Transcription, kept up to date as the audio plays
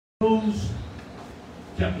Hebrews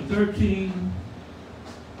chapter 13,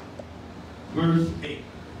 verse 8.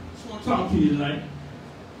 I just want to talk to you tonight.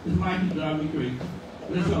 This might be driving me crazy,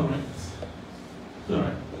 but it's all right. It's all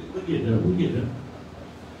right. We'll get there. We'll get there.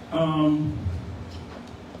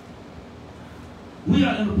 We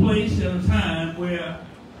are in a place and a time where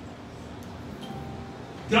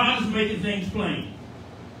God is making things plain.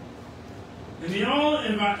 And the only,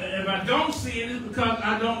 if I don't see it, it's because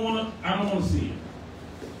I don't want to see it.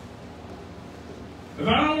 If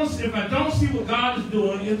I don't see what God is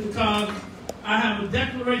doing, it's because I have a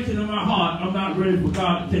declaration in my heart I'm not ready for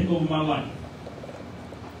God to take over my life.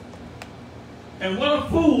 And what a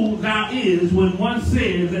fool thou is when one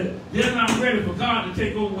says that they're not ready for God to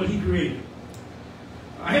take over what he created.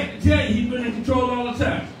 I hate to tell you, he's been in control all the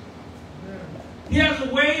time. He has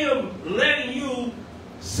a way of letting you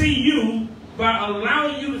see you by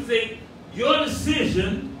allowing you to think your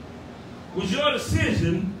decision was your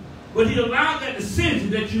decision, but he allowed that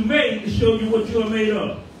decision that you made to show you what you are made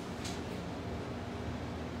of.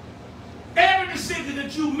 Every decision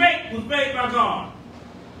that you make was made by God.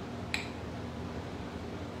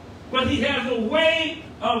 But he has a way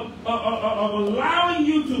of allowing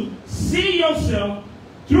you to see yourself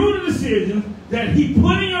through the decisions that he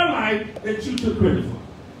put in your life that you took credit for.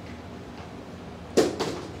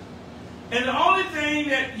 And the only thing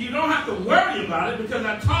that you don't have to worry about it, because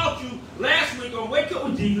I taught you last week on Wake Up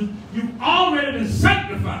with Jesus, you've already been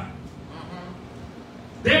sanctified.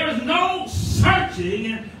 There is no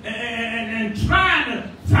searching and trying to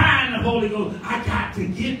find the Holy Ghost. I got to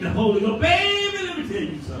get the Holy Ghost. Baby, let me tell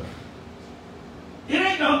you something. It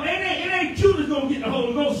ain't you that's going to get the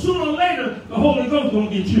Holy Ghost. Sooner or later, the Holy Ghost is going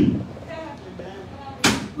to get you.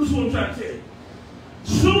 This is what I'm trying to tell you.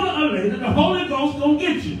 Sooner or later, the Holy Ghost is going to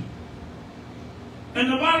get you. And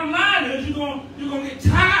the bottom line is you're going to get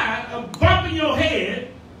tired of bumping your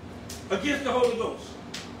head against the Holy Ghost.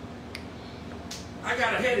 I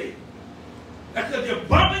got a headache. That's because you're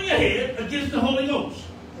bumping your head against the Holy Ghost.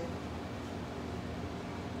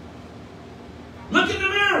 Look in the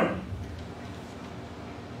mirror.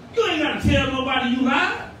 You ain't got to tell nobody you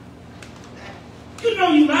lied. You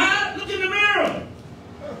know you lied. Look in the mirror.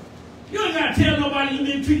 You ain't got to tell nobody you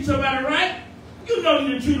didn't treat somebody right. You know you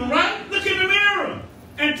didn't treat them right. Look in the mirror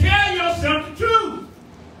and tell yourself the truth.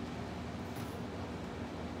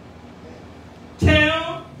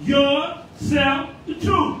 Tell yourself the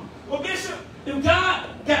truth. Well, Bishop, if God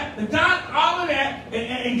all of that,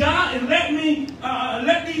 and God is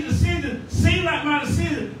let these decisions seem like my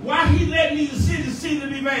decisions, why he letting these decisions seem to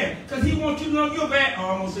be bad? Because he wants you to know you're bad. Oh,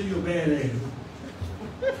 I'm going to say you're a bad ass.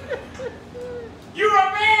 You're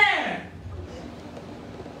a bad.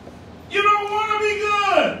 You don't want to be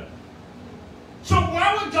good. So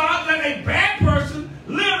why would God let a bad person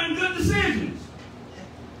live in good decisions?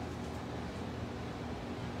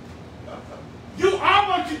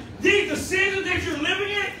 These decisions that you're living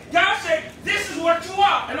in, God said, this is what you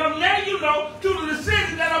are. And I'm letting you know through the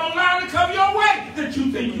decisions that I'm allowing to come your way that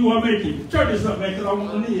you think you are making. Turn this up, man, because I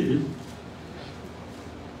want to hear this.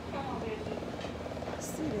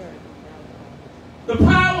 The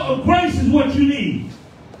power of grace is what you need.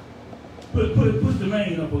 Push the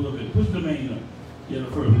main up a little bit. Push the main up. Yeah,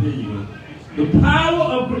 further. There you go. The power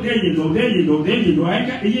of grace. There you go. There you go. There you go. I ain't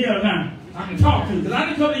got to yell now. I can talk to you because I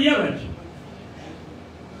didn't come to yell at you.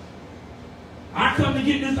 I come to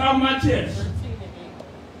get this off my chest.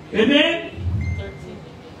 Amen?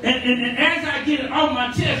 And as I get it off my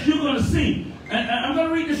chest, you're going to see. And I'm going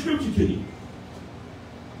to read the scripture to you.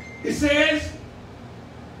 It says,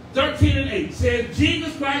 13 and 8. It says,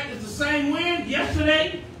 Jesus Christ is the same when?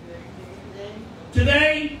 Yesterday,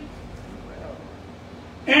 today,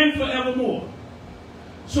 and forevermore.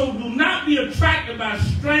 So do not be attracted by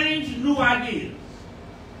strange new ideas.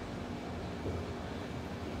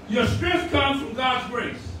 Your strength comes from God's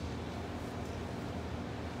grace,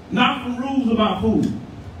 not from rules about food,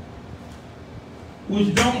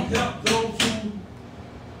 which don't help those who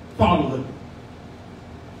follow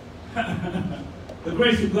them. The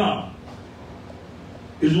grace of God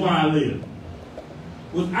is why I live.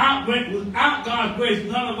 Without God's grace,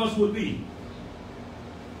 none of us would be.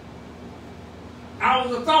 I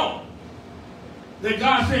was a thought that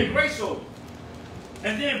God said grace over,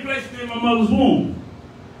 and then placed me in my mother's womb.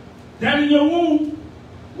 That in your womb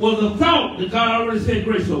was a thought that God already said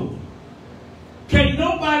grace over. Can't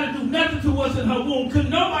nobody do nothing to us in her womb. Could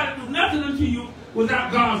nobody do nothing unto you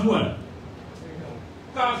without God's what?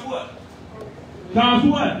 God's what? God's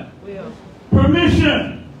what? Will.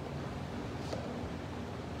 Permission.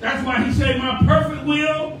 That's why he said my perfect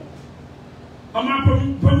will or my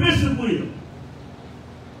permissive will.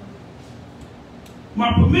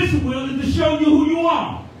 My permissive will is to show you who you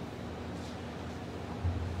are.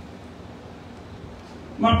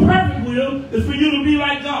 My perfect will is for you to be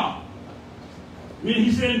like God. I mean,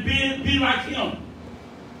 he said, be like him.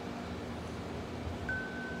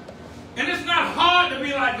 And it's not hard to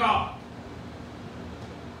be like God.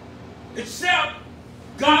 Except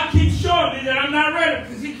God keeps showing me that I'm not ready,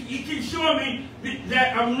 because he keeps showing me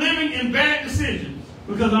that I'm living in bad decisions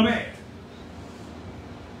because I'm bad.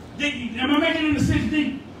 Am I making any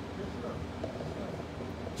decisions?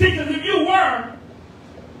 See, because if you were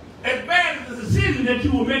as bad as the decision that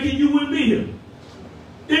you were making, you wouldn't be here.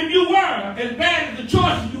 If you were as bad as the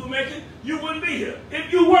choices you were making, you wouldn't be here.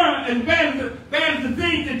 If you were as bad as the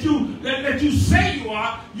things that you say you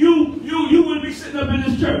are, you wouldn't be sitting up in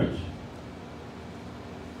this church.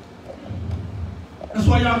 That's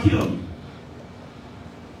why y'all kill me.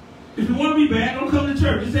 If you want to be bad, don't come to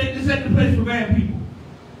church. This ain't the place for bad people.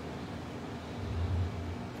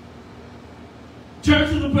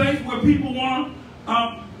 Church is a place where people want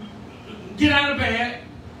to get out of bad,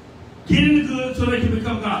 get into good so they can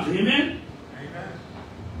become godly. Amen? Amen.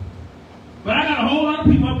 But I got a whole lot of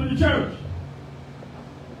people up in the church.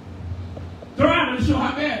 They're out to show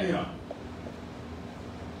how bad they are.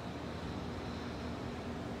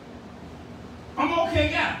 I'm an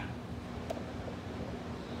okay guy.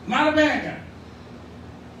 Not a bad guy.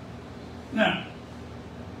 Now,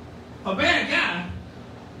 a bad guy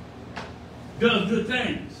does good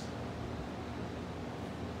things.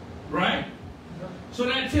 Right? So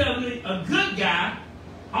that tells me a good guy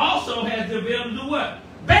also has the ability to do what?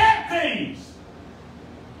 Bad things.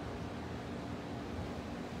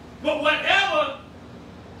 But whatever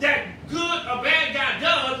that good or bad guy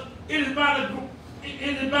does, it is by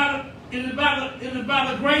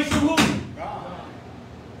the grace of who? God.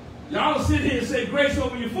 Y'all will sit here and say grace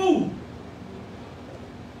over your food.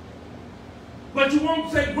 But you won't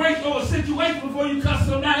say grace over a situation before you cuss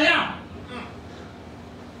somebody out.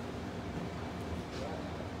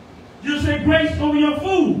 You'll say grace over your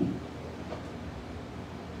food.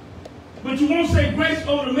 But you won't say grace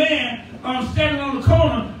over the man standing on the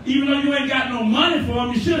corner, even though you ain't got no money for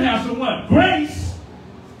him. You should have some what? Grace.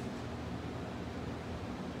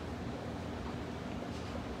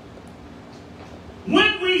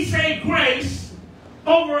 When we say grace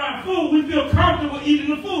over our food, we feel comfortable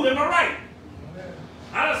eating the food. Am I right?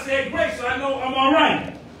 I just said grace, so I know I'm all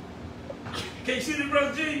right. Can you see this,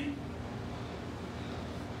 Brother G?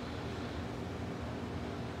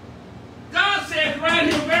 God says right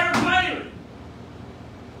here very plainly,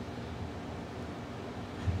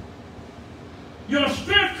 your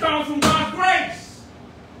strength comes from God's grace.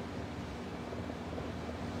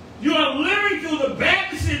 You are living through the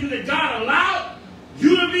bad decision that God allowed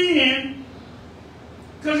you to be in,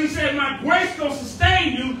 because he said, my grace going to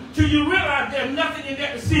sustain you till you realize there's nothing in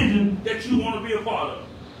that decision that you want to be a part of.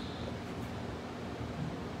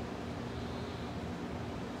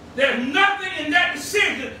 There's nothing in that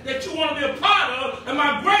decision that you want to be a part of, and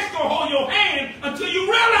my grace going to hold your hand until you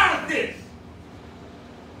realize this.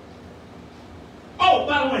 Oh,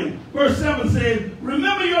 by the way, verse 7 says,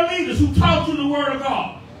 remember your leaders who taught you the word of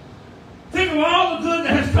God. Think of all the good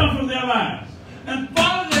that has come from their lives, and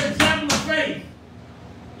follow their example of faith.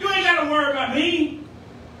 You ain't got to worry about me.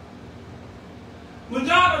 When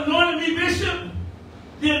God anointed me bishop,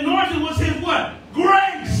 the anointing was his what?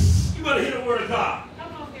 Grace. You better hear the word of God.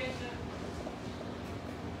 Come on, Bishop.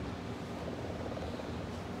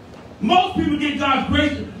 Most people get God's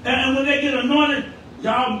grace, and when they get anointed,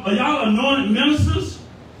 are y'all anointed ministers?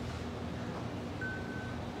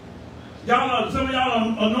 Some of y'all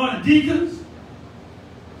are anointed deacons?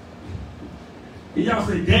 And y'all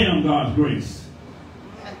say, damn God's grace.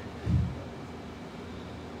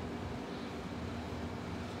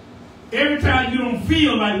 Every time you don't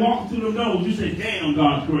feel like walking through the doors, you say, damn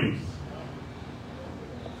God's grace.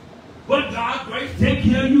 But God's grace take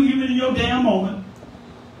care of you even in your damn moment.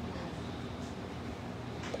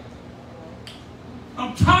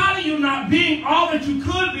 I'm tired of you not being all that you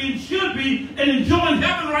could be and should be and enjoying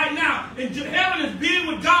heaven right now. And heaven is being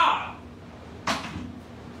with God.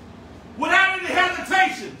 Without any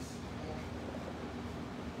hesitations.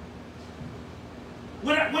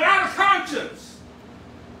 Without a conscience.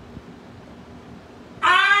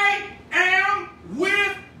 I am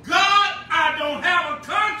with God. I don't have a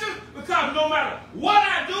conscience because no matter what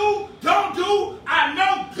I do, don't do, I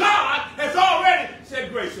know God has already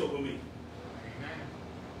said grace over me.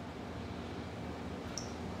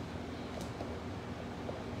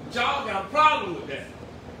 But y'all got a problem with that.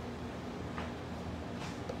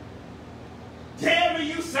 Tell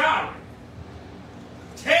me you sorry.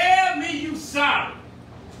 Tell me you sorry.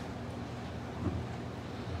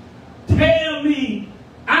 tell me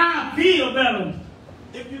I feel better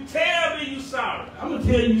if you tell me you're sorry. I'm going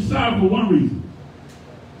to tell you you're sorry for one reason.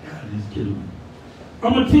 God, this is killing me.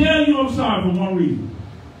 I'm going to tell you I'm sorry for one reason.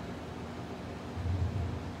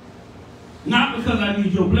 Not because I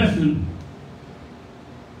need your blessing,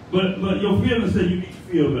 but your feelings say you need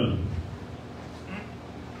to feel better.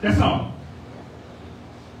 That's all.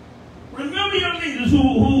 Remember your leaders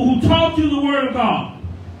who taught you the word of God.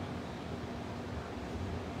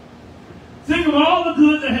 Think of all the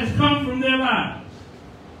good that has come from their lives.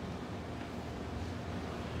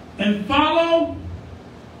 And follow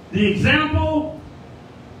the example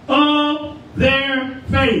of their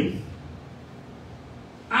faith.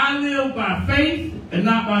 I live by faith and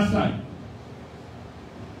not by sight.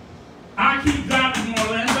 I keep driving from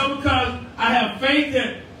Orlando because I have faith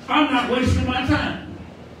that I'm not wasting my time.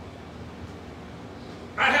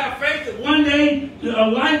 I have faith that one day a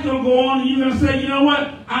life will go on and you're going to say, you know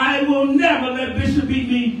what? I will never let Bishop beat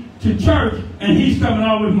me to church and he's coming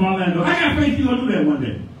all the way from Orlando. I got faith you're going to do that one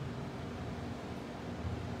day.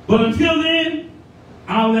 But until then,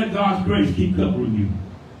 I'll let God's grace keep covering you.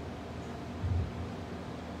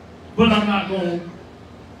 But I'm not going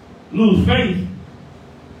to lose faith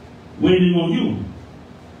waiting on you.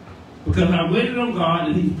 Because I waited on God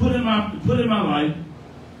and He's put in my life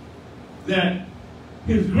that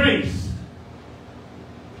His grace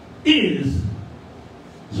is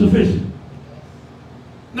sufficient.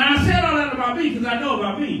 Now I said all that about me because I know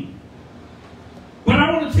about me. But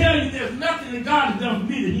I want to tell you there's nothing that God has done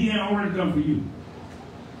for me that He ain't already done for you.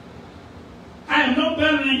 I am no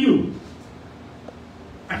better than you.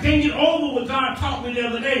 I can't get over what God taught me the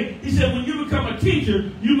other day. He said, when you become a teacher,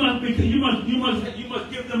 you must give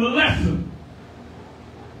them a lesson.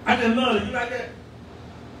 I just love it. You like that?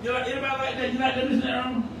 You like anybody like that? You like that, Mr.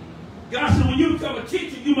 Aaron? God said, when you become a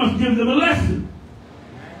teacher, you must give them a lesson.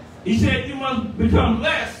 He said, you must become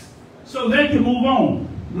less so they can move on.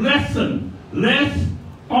 Lesson, less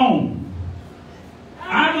on.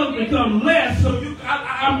 I must become less so you.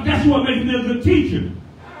 That's what makes me a good teacher.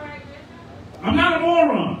 I'm not a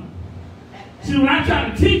moron. See, when I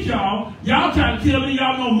try to teach y'all try to tell me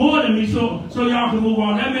y'all know more than me so y'all can move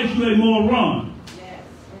on. That makes you a moron.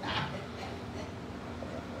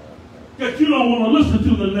 Because you don't want to listen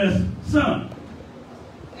to the lesson.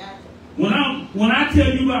 When I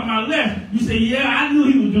tell you about my lesson, you say, yeah, I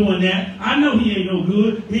knew he was doing that. I know he ain't no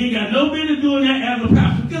good. He ain't got no business doing that as a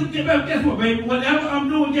pastor. Guess what, baby? Whatever I'm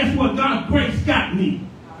doing, guess what? God's grace got me.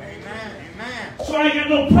 So I ain't got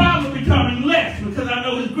no problem becoming less because I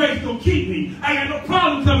know His grace gonna keep me. I got no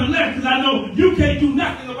problem becoming less because I know you can't do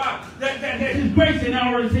nothing about that His grace ain't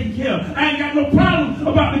already taken care of. I ain't got no problem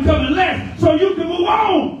about becoming less so you can move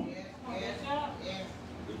on.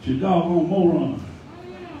 But you doggone moron.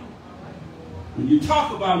 When you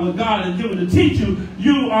talk about what God has given to teach you,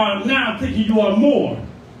 you are now thinking you are more.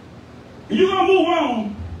 And you're gonna move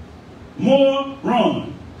on. More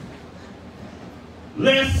wrong.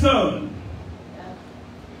 Less son.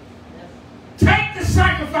 Take the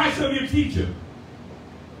sacrifice of your teacher.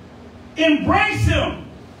 Embrace him.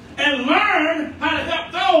 And learn how to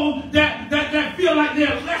help those that feel like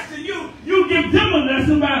they're less than you. You give them a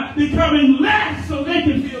lesson by becoming less so they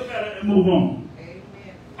can feel better and move on. Amen.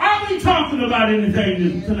 Are we talking about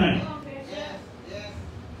anything tonight? Yes. Yes.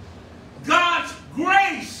 God's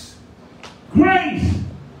grace. Grace.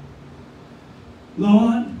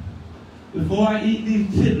 Lord, before I eat these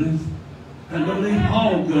chitlins, I know they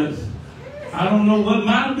hog guts. I don't know what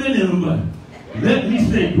might have been in them, but let me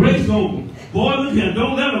say grace over. Boy, look here,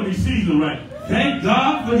 don't let them be seasoned right. Thank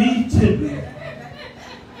God for these chitlins.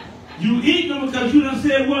 You eat them because you done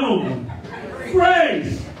said what over them?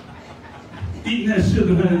 Grace. Eating that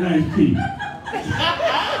sugar very nice tea.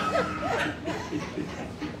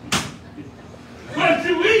 But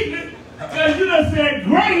you eating it because you done said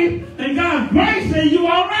grace, and God's grace said you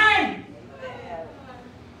all right.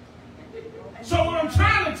 So what I'm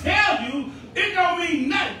trying to tell you, it don't mean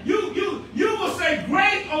nothing. You will say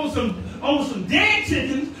grace on some dead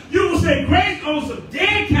chickens. You will say grace on some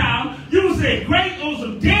dead cows. You will say grace on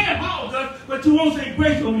some dead hogs, but you won't say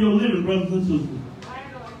grace on your living brothers and sisters.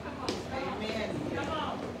 Amen. Come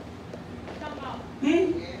on.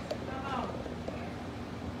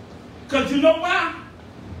 Because you know why?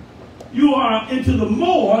 You are into the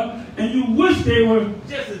more, and you wish they were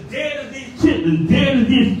just as dead as these chickens, dead as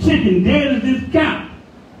this chicken, dead as this cow.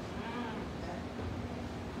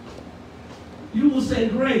 You will say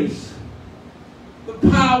grace. The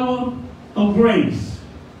power of grace.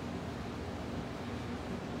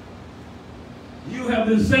 You have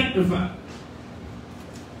been sanctified.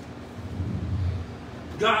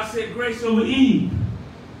 God said grace over Eve.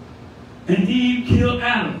 And Eve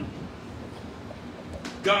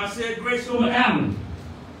God said grace over Adam.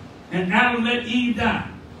 And Adam let Eve die.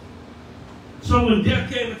 So when death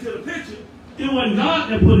came into the picture, it wasn't God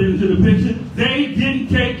that put it into the picture. They didn't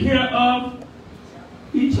take care of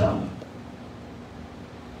each other.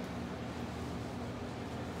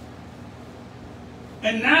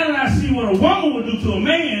 And now that I see what a woman would do to a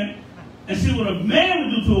man, and see what a man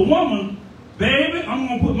would do to a woman, baby, I'm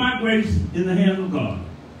going to put my grace in the hands of God.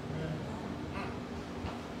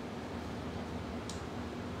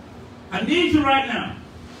 I need you right now.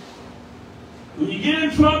 When you get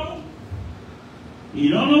in trouble, you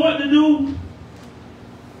don't know what to do.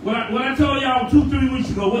 What I told y'all 2-3 weeks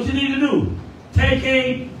ago, what you need to do? Take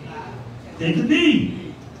a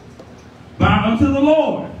knee. Bow unto the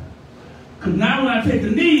Lord. Because now when I take a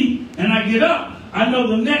knee and I get up, I know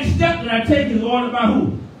the next step that I take is ordered by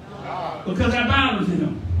who? Because I bowed to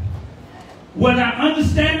him. Whether I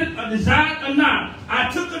understand it or desire it or not, I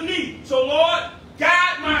took a knee. So Lord,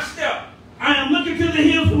 guide my step. I am looking to the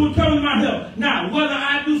hills who will come to my help. Now, whether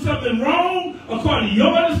I do something wrong according to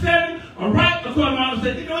your understanding or right according to my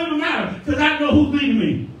understanding, it don't even matter because I know who's leading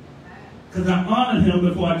me. Because I honored him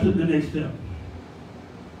before I took the next step.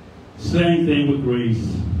 Same thing with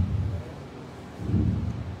grace.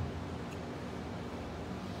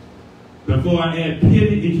 Before I add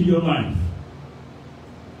pity into your life.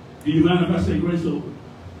 Do you mind if I say grace over?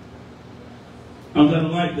 I was at a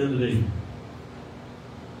light the other day.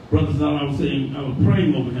 Brother Sal, I was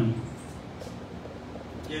praying over him.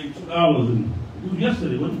 Gave him $2 and it was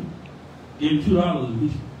yesterday, wasn't it? Gave him $2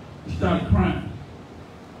 and he started crying.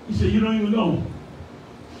 He said, you don't even know.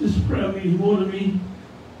 This prayer means more to me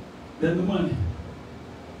than the money.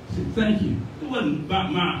 I said, thank you. It wasn't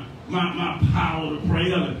about my power to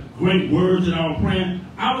pray or the great words that I was praying.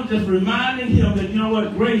 I was just reminding him that, you know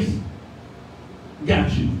what, grace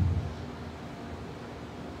got you.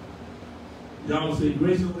 Y'all say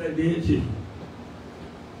grace over that dead chicken.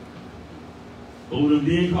 Over them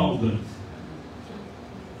dead cold guts.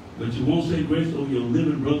 But you won't say grace over your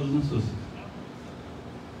living brothers and sisters.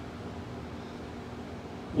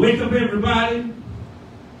 Wake up, everybody.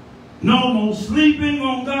 No more sleeping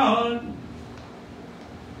on God.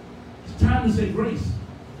 It's time to say grace.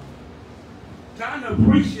 Time to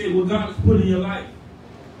appreciate what God has put in your life.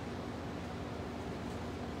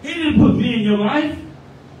 He didn't put me in your life.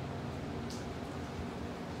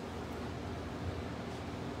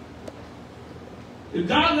 If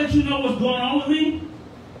God lets you know what's going on with me,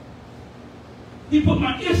 he put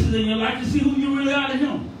my issues in your life to see who you really are to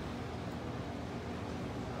him.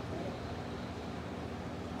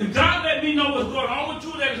 If God let me know what's going on with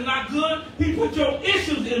you that is not good, he put your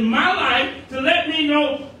issues in my life to let me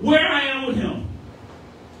know where I am with him.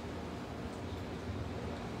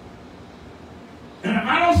 And if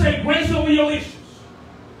I don't say grace over your issues,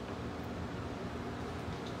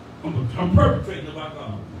 I'm perpetrating about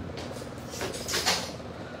God.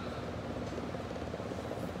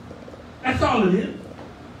 That's all it is.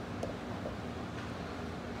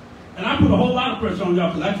 And I put a whole lot of pressure on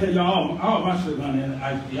y'all because I tell y'all all my shit on there.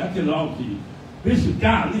 I tell it all to you. Bishop,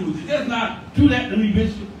 God, leave with you. That's not do that to me,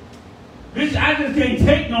 Bishop. Bishop, I just can't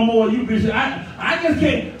take no more of you, Bishop. I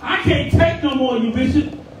can't take no more of you,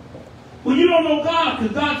 Bishop. Well, you don't know God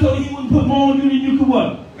because God told you he wouldn't put more on you than you could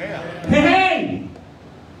what? Yeah. Hey!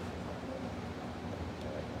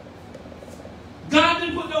 God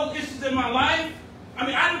didn't put those issues in my life.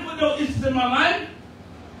 I didn't put those issues in my life.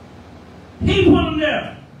 He put them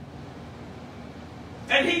there.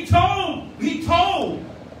 And he told Paul,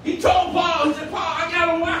 he said, Paul, I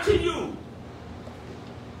got him watching you.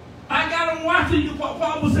 I got him watching you.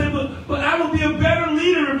 Paul would say, but I would be a better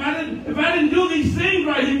leader if I didn't do these things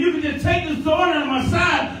right. If you could just take this thorn out of my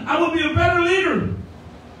side, I would be a better leader.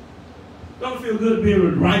 Don't feel good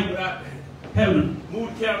being right without having a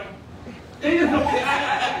mood camera. They just don't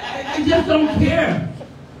care. They just don't care.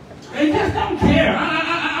 They just don't care.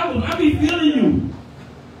 I be feeling you.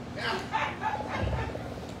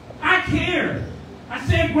 I care. I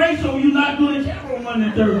said grace over you not doing the camera on Monday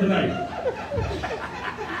and Thursday night.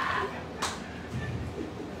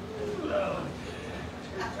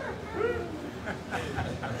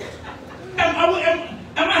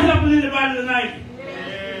 Am I helping anybody tonight?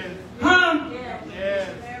 Yes. Huh? Yes.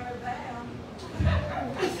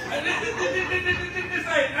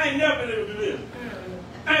 I ain't never been able to do this.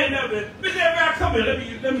 I ain't never been. Mr. Everybody, come here.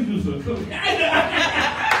 Let me do something. Come here. I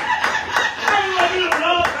want to do this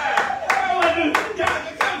all the time. I want to do this.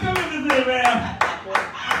 Come here, Mr. Everybody.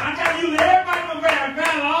 I got to use everybody in my bad.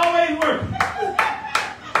 Bad always working.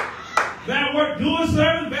 Bad work doing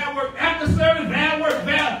service, bad work after service, bad work,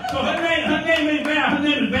 bad. So her name ain't bad. Her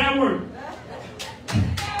name is Bad Work.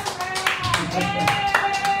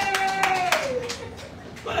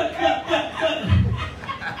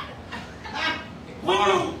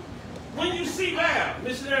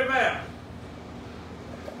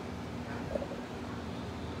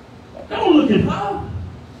 looking.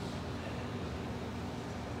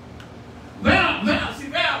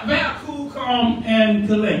 Val cool, calm, and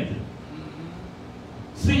collected.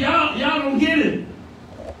 See, y'all don't get it.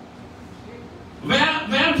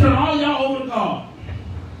 Val turn all y'all over to God.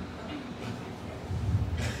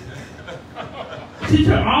 She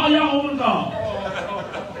turned all y'all over to God.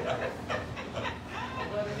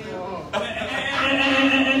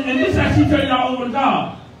 And this how she turned y'all over to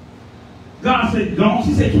God. God said, go on.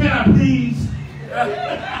 She said, can I please?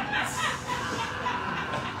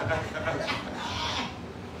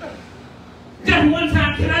 Just one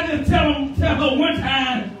time, can I just tell her one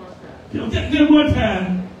time? Just one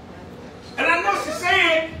time. And I know she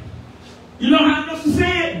said, you know how I know she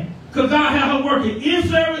said? Because God had her working in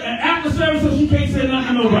service and after service, so she can't say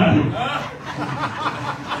nothing to nobody.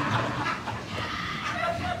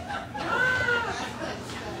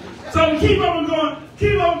 So keep on going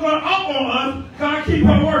up on us, God keep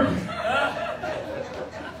her working.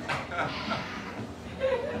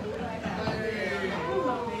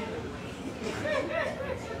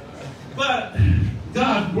 But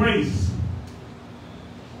God's grace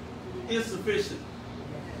is sufficient.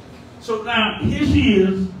 So now, here she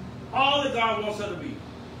is, all that God wants her to be.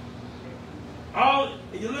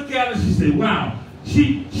 You look at her, she said, wow.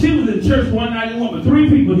 She was in church one night, with 3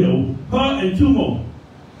 people here, her and 2 more.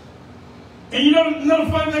 And you know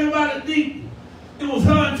the funny thing about it, D? It was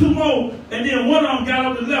her and 2 more, and then one of them got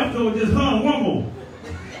up and left, so it was just her and 1 more.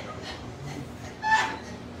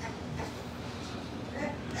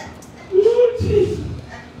 Ooh, Jesus.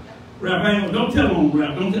 Ralph, don't tell them,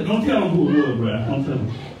 Ralph. Don't tell them who it was, Ralph.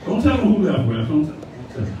 Don't tell them who left, Ralph. Don't tell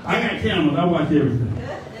them. I got cameras. I watch everything.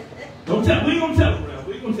 We ain't gonna tell them, Ralph.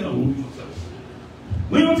 We ain't gonna tell them.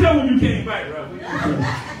 We ain't gonna tell them you came back, Ralph.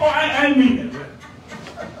 Oh, I ain't mean that, Ralph.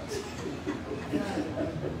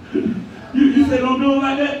 You say don't do it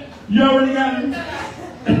like that? You already got it?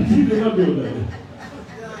 She said don't do it like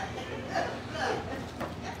that.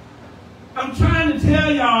 I'm trying to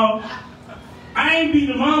tell y'all, I ain't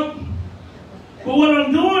beating him up. But what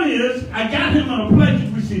I'm doing is, I got him in a place, you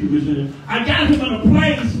receive the vision. I got him in a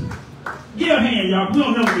place. Give her a hand, y'all. We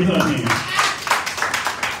don't never give her a hand.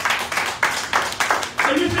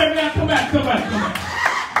 So you say, man, come back. Come back,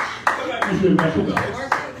 Miss Ray, come back.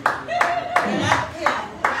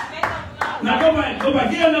 Now go back.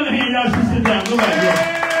 Give her another hand, y'all. She sit down. Go back, y'all.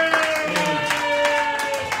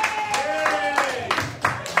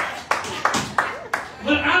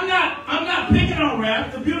 But I'm not picking on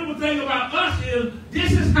Ralph. The beautiful thing about us is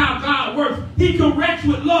this is how God works. He corrects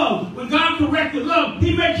with love. When God corrects with love,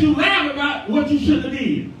 he makes you laugh about what you should have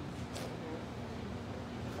did.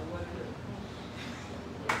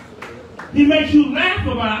 He makes you laugh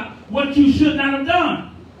about what you should not have done.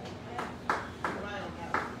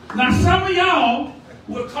 Now some of y'all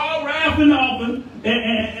will call Ralph in the office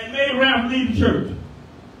and made Ralph leave the church.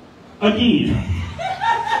 Again.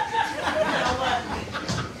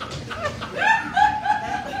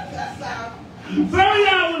 Some of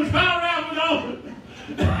y'all would call Ralph in the office.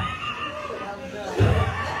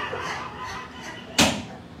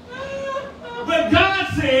 But God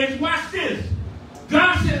says, watch this.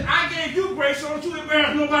 God says, I gave you grace so don't you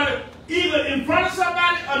embarrass nobody either in front of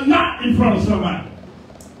somebody or not in front of somebody.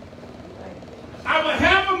 I will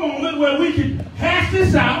have a moment where we can hash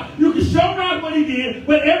this out. You can show God what he did,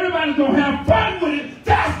 but everybody's going to have fun with it.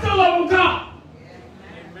 That's the love of God.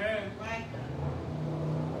 Amen.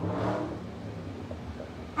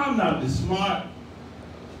 I'm not this smart.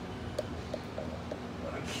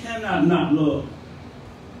 But I cannot not love.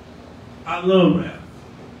 I love Ralph.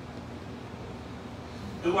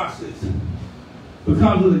 And watch this.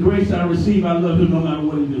 Because of the grace I receive, I love him no matter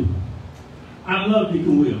what he do. I love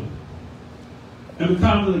Deacon Will. And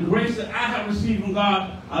because of the grace that I have received from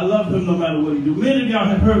God, I love him no matter what he do. Many of y'all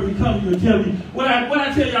have heard me come to you and tell me, what I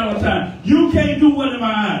tell y'all all the time, you can't do what in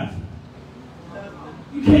my eyes?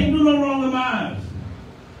 You can't do no wrong in my eyes.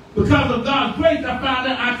 Because of God's grace, I found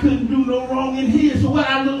out I couldn't do no wrong in his. So what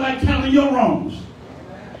I look like counting your wrongs.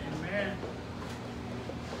 Amen.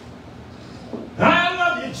 I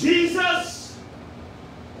love you, Jesus.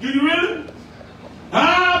 Do you really?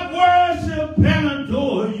 I worship and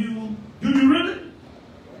adore you. Do you really?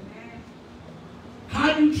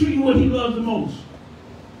 How do you treat what he loves the most?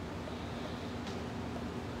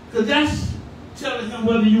 Because that's telling him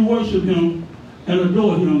whether you worship him and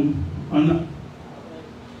adore him or not.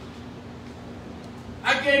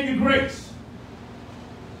 I gave you grace.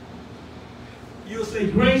 You'll say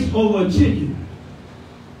grace over a chicken.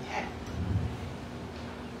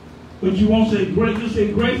 But you won't say grace, you'll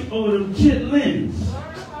say grace over the chitlins.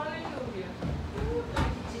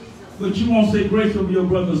 but you won't say grace over your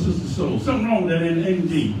brother or sister's soul. Something wrong with that,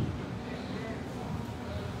 ain't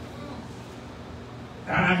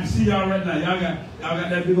I can see y'all right now. Y'all got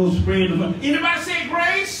that big old spread. Anybody say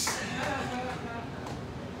grace?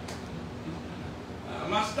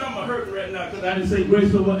 My stomach hurting right now because I didn't say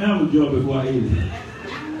grace over Amateur before I ate it.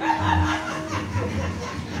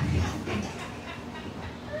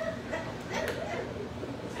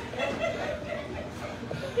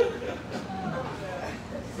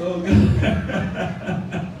 So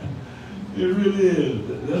it really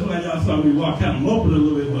is. That's why y'all saw me walk kind of moping a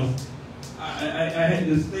little bit. But I had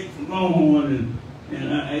this steak from Longhorn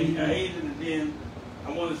and I ate it, and then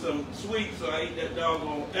I wanted some sweet, so I ate that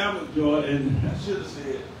doggone Amateur, and I should have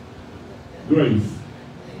said grace.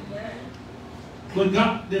 But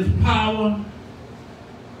God, there's power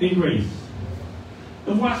in grace.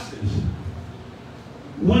 And watch this.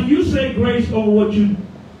 When you say grace over what you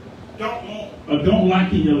don't want or don't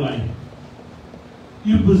like in your life,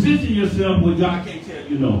 you position yourself where God can't tell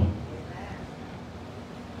you no.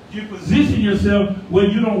 You position yourself where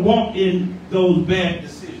you don't walk in those bad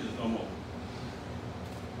decisions no more.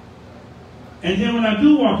 And then when I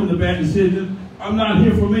do walk in the bad decisions, I'm not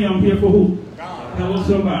here for me, I'm here for who? God. Hello,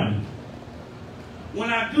 somebody. When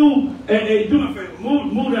I do, hey, do me a favor,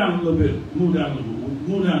 move down a little bit, move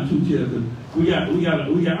down 2 chairs. We got, I don't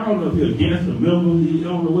know if he's a guest, a member, I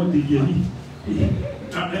don't know what he is.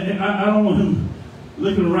 I don't want him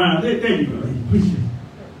looking around. There you go.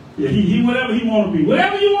 Yeah, he whatever he want to be.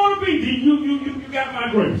 Whatever you want to be, you got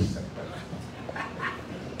my grace.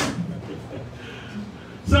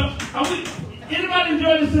 So, anybody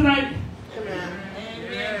enjoy this tonight? Amen.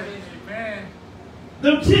 Amen.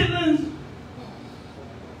 Them chitlins,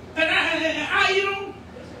 and I eat them.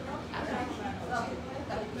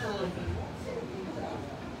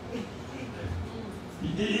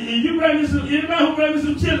 If you bring me some, anybody who bring me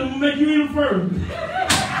some chitlins will make you eat them first.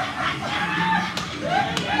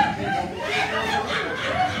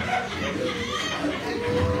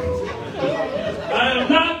 I am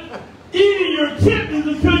not eating your chitlins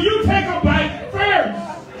until you take a bite first.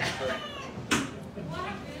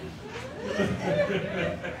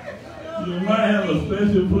 You might have a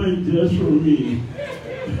special plate just for me.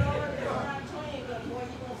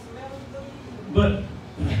 But,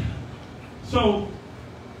 so,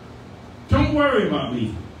 don't worry about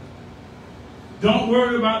me. Don't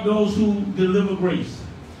worry about those who deliver grace.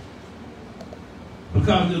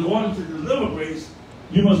 Because in order to deliver grace,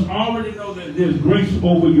 you must already know that there's grace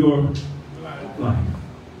over your life.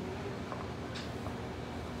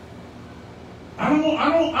 I don't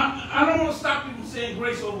want to stop you from saying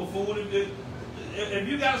grace over food. If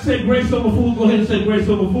you got to say grace over food, go ahead and say grace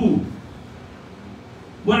over food.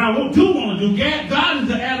 What I do want to do, God is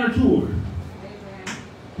the adder to her.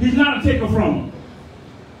 He's not a taker from her.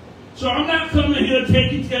 So I'm not coming here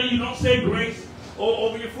telling you don't say grace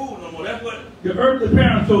over your food no more. That's what your earthly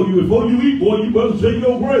parents told you. Before you eat, boy, you better say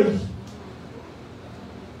your grace.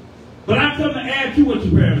 But I come to add to what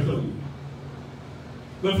your parents told you.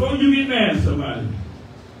 Before you get mad at somebody,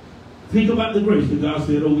 think about the grace that God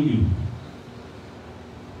said over you.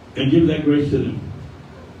 And give that grace to them.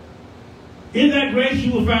 In that grace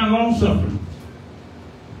you will find long suffering.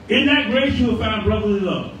 In that grace you will find brotherly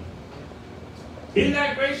love. In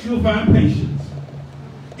that grace you will find patience.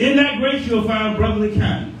 In that grace you'll find brotherly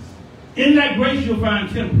kindness. In that grace you'll find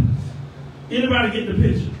temperance. Anybody get the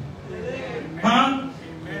picture? Amen. Huh?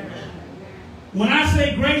 Amen. When I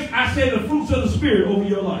say grace, I say the fruits of the Spirit over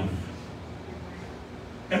your life.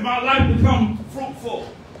 And my life becomes fruitful.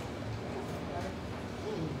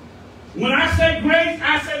 When I say grace,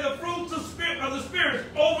 I say the fruits of the Spirit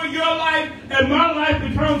over your life, and my life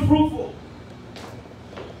becomes fruitful.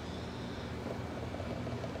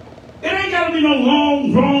 It ain't got to be no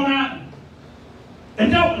long, drawn out.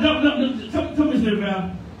 And don't tell me this,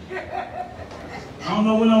 Val. I don't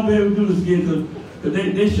know when I'll be able to do this again, because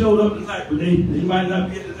they showed up tonight, but they might not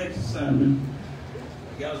be at the next assignment.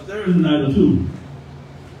 I got a Thursday night or two.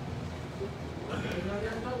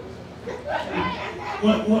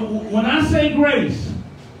 When I say grace,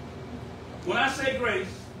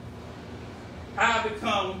 I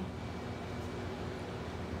become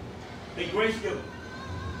a grace giver.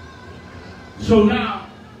 So now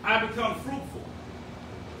I become fruitful.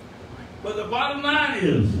 But the bottom line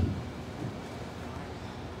is,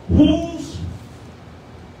 who's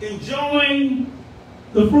enjoying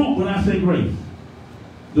the fruit when I say grace?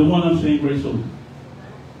 The one I'm saying grace over.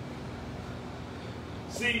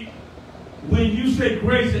 See, when you say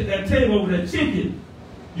grace at that table over that chicken,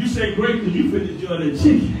 you say grace because you fit enjoy that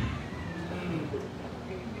chicken.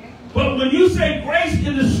 But when you say grace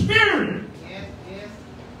in the Spirit,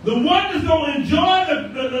 The one that's going to enjoy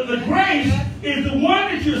the grace is the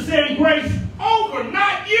one that you're saying grace over,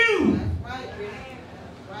 not you. That's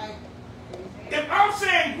right. If I'm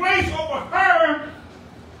saying grace over her,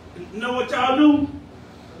 you know what y'all do?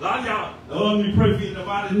 A lot of y'all, oh, let me pray for you in the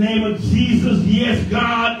mighty name of Jesus. Yes,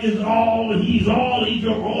 God is all. He's all. He's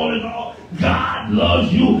your all in all. God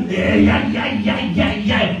loves you. Yay,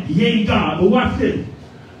 God. But watch this.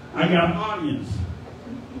 I got an audience.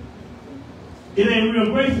 It ain't real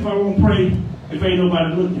grace if I won't pray if ain't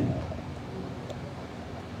nobody looking.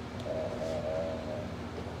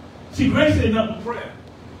 See, grace ain't nothing but prayer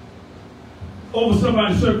over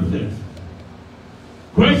somebody's circumstance.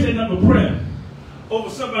 Grace ain't nothing but prayer over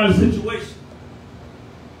somebody's situation.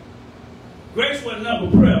 Grace wasn't nothing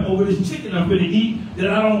but prayer over this chicken I'm going to eat that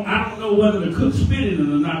I don't know whether the cook spit in it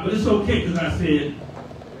or not, but it's okay because I said.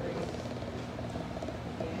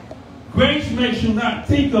 Grace makes you not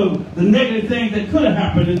think of the negative things that could have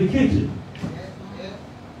happened in the kitchen.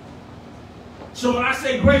 So when I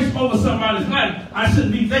say grace over somebody's life, I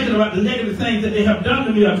shouldn't be thinking about the negative things that they have done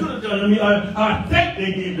to me or could have done to me or I think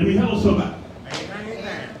they did to me. Hello, somebody.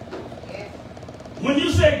 Amen. When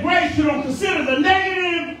you say grace, you don't consider the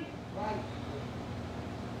negative.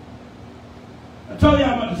 I told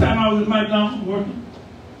y'all about the time I was at McDonald's working.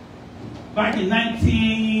 Back in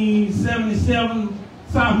 1977,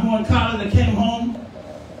 sophomore in college, I came home.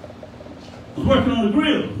 I was working on the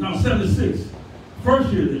grill. No, 76.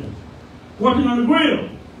 First year there. Working on the grill.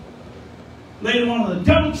 Later on a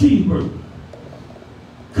double cheeseburger.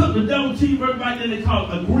 Cooked a double cheeseburger. Back then they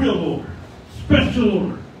called it a grill order. Special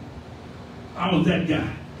order. I was that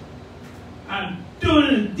guy. I do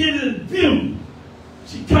it and did it and did it.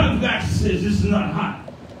 She comes back and says, this is not hot.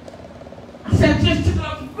 I said, I just took it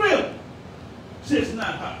off the grill. She said, it's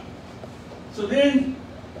not hot. So then,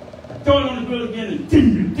 I throw it on the grill again and give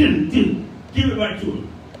it back to her.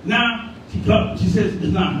 Now, she says,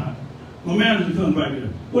 it's not hot. My manager comes back here.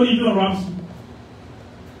 What are you doing, Robinson?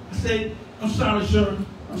 I said, I'm sorry, sir.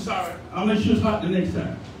 I'm sorry. I'll make sure it's hot the next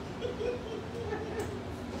time.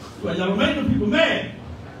 Well, y'all making people mad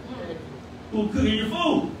who cooking your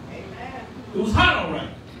food. It was hot, all right.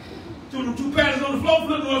 Threw them 2 patties on the floor,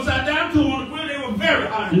 flipped them upside down, 2 on the grill. They were very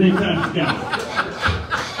hot the next time she got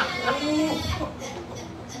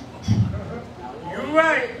it. You're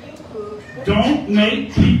right. Don't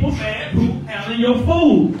make people mad who handle your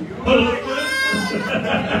food.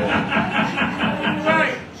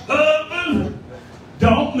 Right.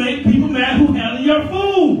 Don't make people mad who handle your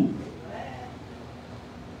food.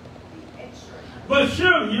 But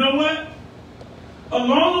sure, you know what?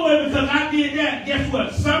 Along the way, because I did that, guess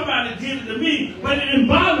what? Somebody did it to me, but it didn't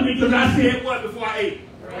bother me because I said what before I ate?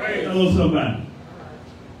 Right. Hello, somebody.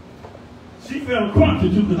 She felt crunchy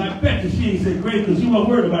too, because I bet you she ain't said grace because she wasn't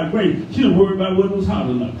worried about grace. She was worried about whether it was hot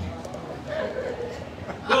enough.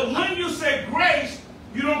 But when you say grace,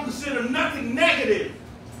 you don't consider nothing negative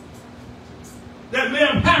that may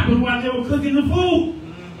have happened while they were cooking the food.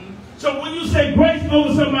 So when you say grace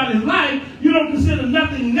over somebody's life, you don't consider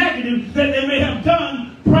nothing negative that they may have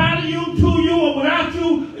done prior to you, or without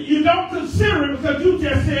you. You don't consider it because you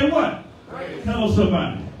just said what? Grace. Tell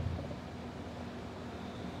somebody.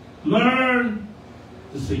 Learn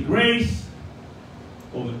to say grace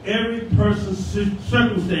over every person's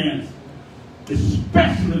circumstance,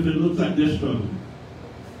 especially if it looks like they're struggling.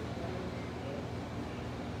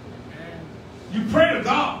 You pray to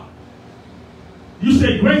God. You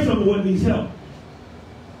say grace over what needs help.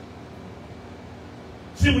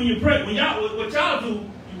 See, when you pray, what y'all do, you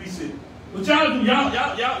be sick. What y'all do, y'all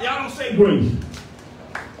don't say grace.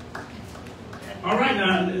 All right,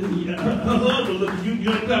 now, her husband look at you. You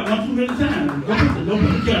don't clap 1 too many times. Don't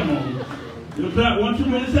put the camera on. You don't clap 1 too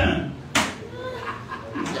many times.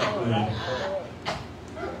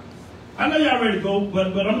 I know y'all ready to go, but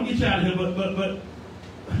I'm gonna get you out of here. But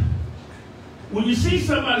when you see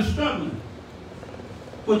somebody struggling,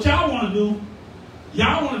 what y'all want to do,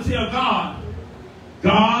 y'all want to tell God,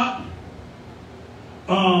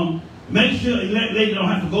 make sure they don't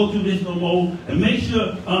have to go through this no more, and make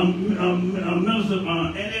sure Minister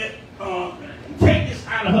Annette take this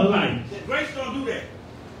out of her life. Grace don't do that.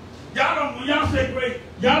 Y'all don't. When y'all say grace,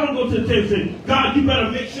 y'all don't go to the table and say, God, you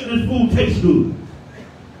better make sure this food tastes good.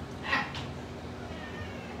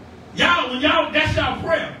 That's y'all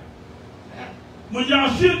prayer. When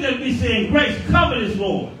y'all should just be saying, grace, cover this,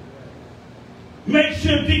 Lord. Make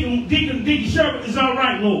sure Deacon Sherman is all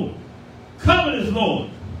right, Lord. Cover this, Lord.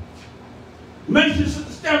 Make sure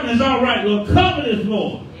Sister Stephanie is all right, Lord. Cover this,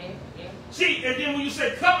 Lord. See, and then when you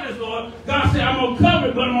say cover this, Lord, God said, I'm going to cover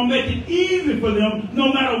it, but I'm going to make it easy for them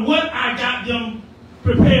no matter what I got them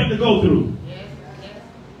prepared to go through.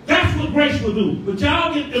 what grace will do. But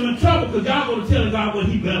y'all get them in trouble because y'all go to tell God what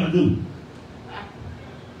he better do.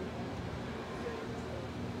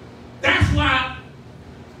 That's why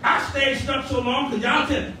I stayed stuck so long, because y'all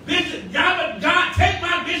tell Bishop, y'all, God, take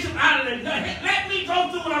my bishop out of there. Let me go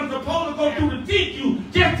through what I'm supposed to go through to teach you.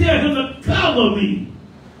 Just tell him to cover me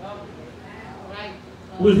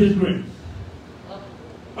with his grace.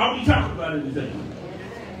 Are we talking about anything?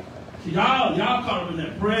 See, y'all caught up in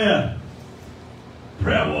that prayer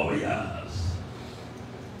warriors.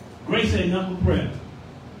 Grace ain't nothing but prayer.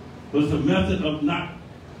 But it's a method of not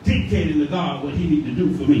dictating to God what he needs to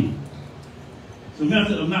do for me. It's a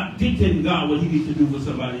method of not dictating to God what he needs to do for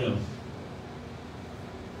somebody else.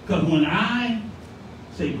 Because when I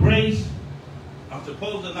say grace, I'm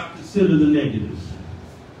supposed to not consider the negatives.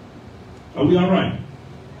 Are we all right?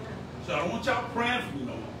 So I don't want y'all praying for me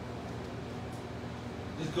no more.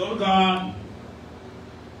 Just go to God,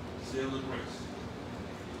 seal the grace.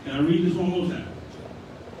 Can I read this one more time?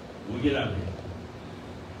 We'll get out of here.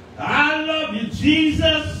 I love you,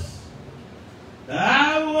 Jesus.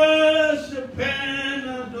 I worship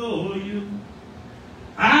and adore you.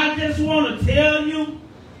 I just want to tell you,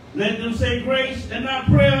 let them say grace and not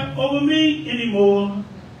prayer over me anymore.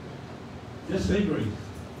 Just say grace.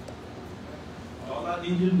 All I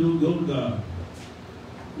need you to do is go to God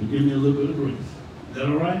and give me a little bit of grace. Is that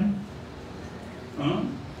all right? And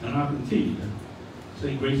I'll continue to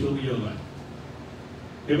say grace over your life.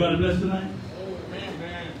 Everybody blessed tonight?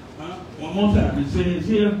 Amen. One more time. It says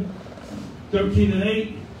here, 13 and 8,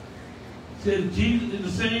 it says Jesus is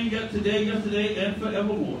the same yesterday, and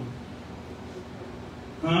forevermore.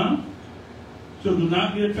 So do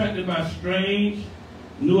not be attracted by strange,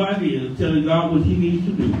 new ideas, telling God what he needs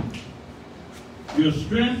to do. Your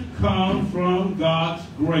strength comes from God's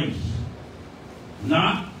grace,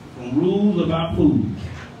 not from rules about food,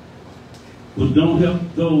 which don't help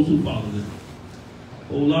those who follow them.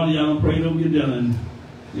 A whole lot of y'all don't pray over your dinner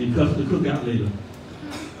and cuss the cookout later.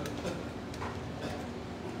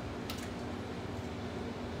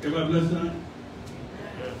 Everybody blessed tonight?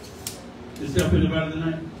 This help anybody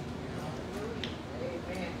tonight?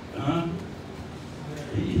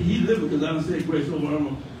 He living because I done said grace over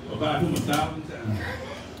him about him 1,000 times.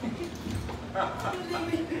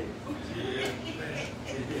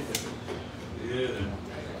 Yeah.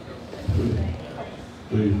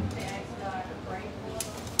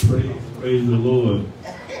 Praise the Lord.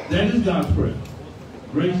 That is God's prayer.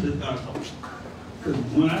 Grace is God's prayer. Because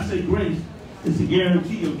when I say grace, it's a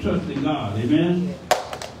guarantee of trusting God. Amen?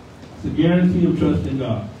 It's a guarantee of trusting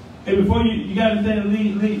God. Hey, before you got anything to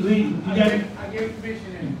lead, you got it? I gave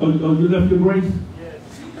permission in. Oh, you left your grace? Yes.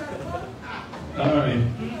 All right.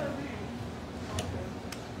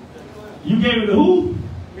 You gave it to who?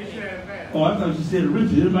 Mission advance. Oh, I thought you said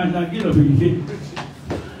Richard. It might not get up here. You did.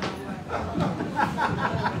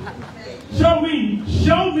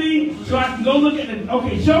 Show me, so I can go look at it.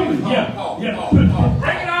 Okay, show me. Yeah. Break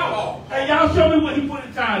it out. Hey, y'all show me what he put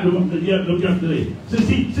in time yesterday.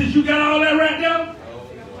 Since you got all that right now,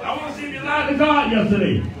 I want to see if you lied to God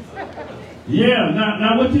yesterday. Yeah.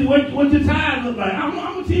 Now what your time look like?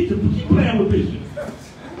 I'm a teacher. Keep playing with Bishop.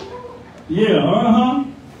 Yeah.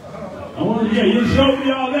 You showed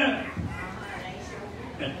me all that.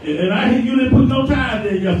 And I hear you didn't put no time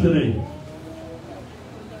there yesterday.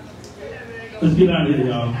 Let's get out of here,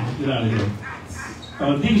 y'all. Let's get out of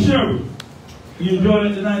here. Dean Sherwood, you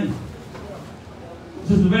enjoyed it tonight?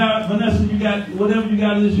 Sister Vanessa, you got whatever you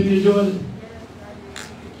got in this, you enjoyed it?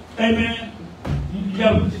 Hey, man, you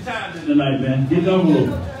got to put your time in tonight, man. Get over it.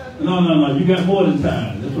 No. You got more than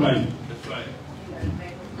time. That's right.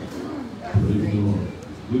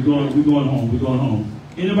 We're going home.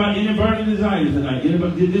 Anybody, any burning desires tonight?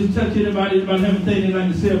 Anybody, did this touch anybody? Anybody have anything they'd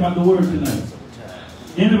like to say about the word tonight?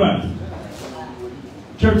 Anybody?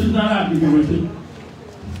 Church is not out here, Richard.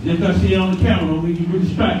 Just because I see it on the camera, don't mean you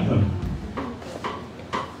distract her.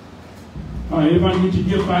 All right, everybody get your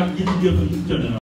gift out. Get your gift and turn it on.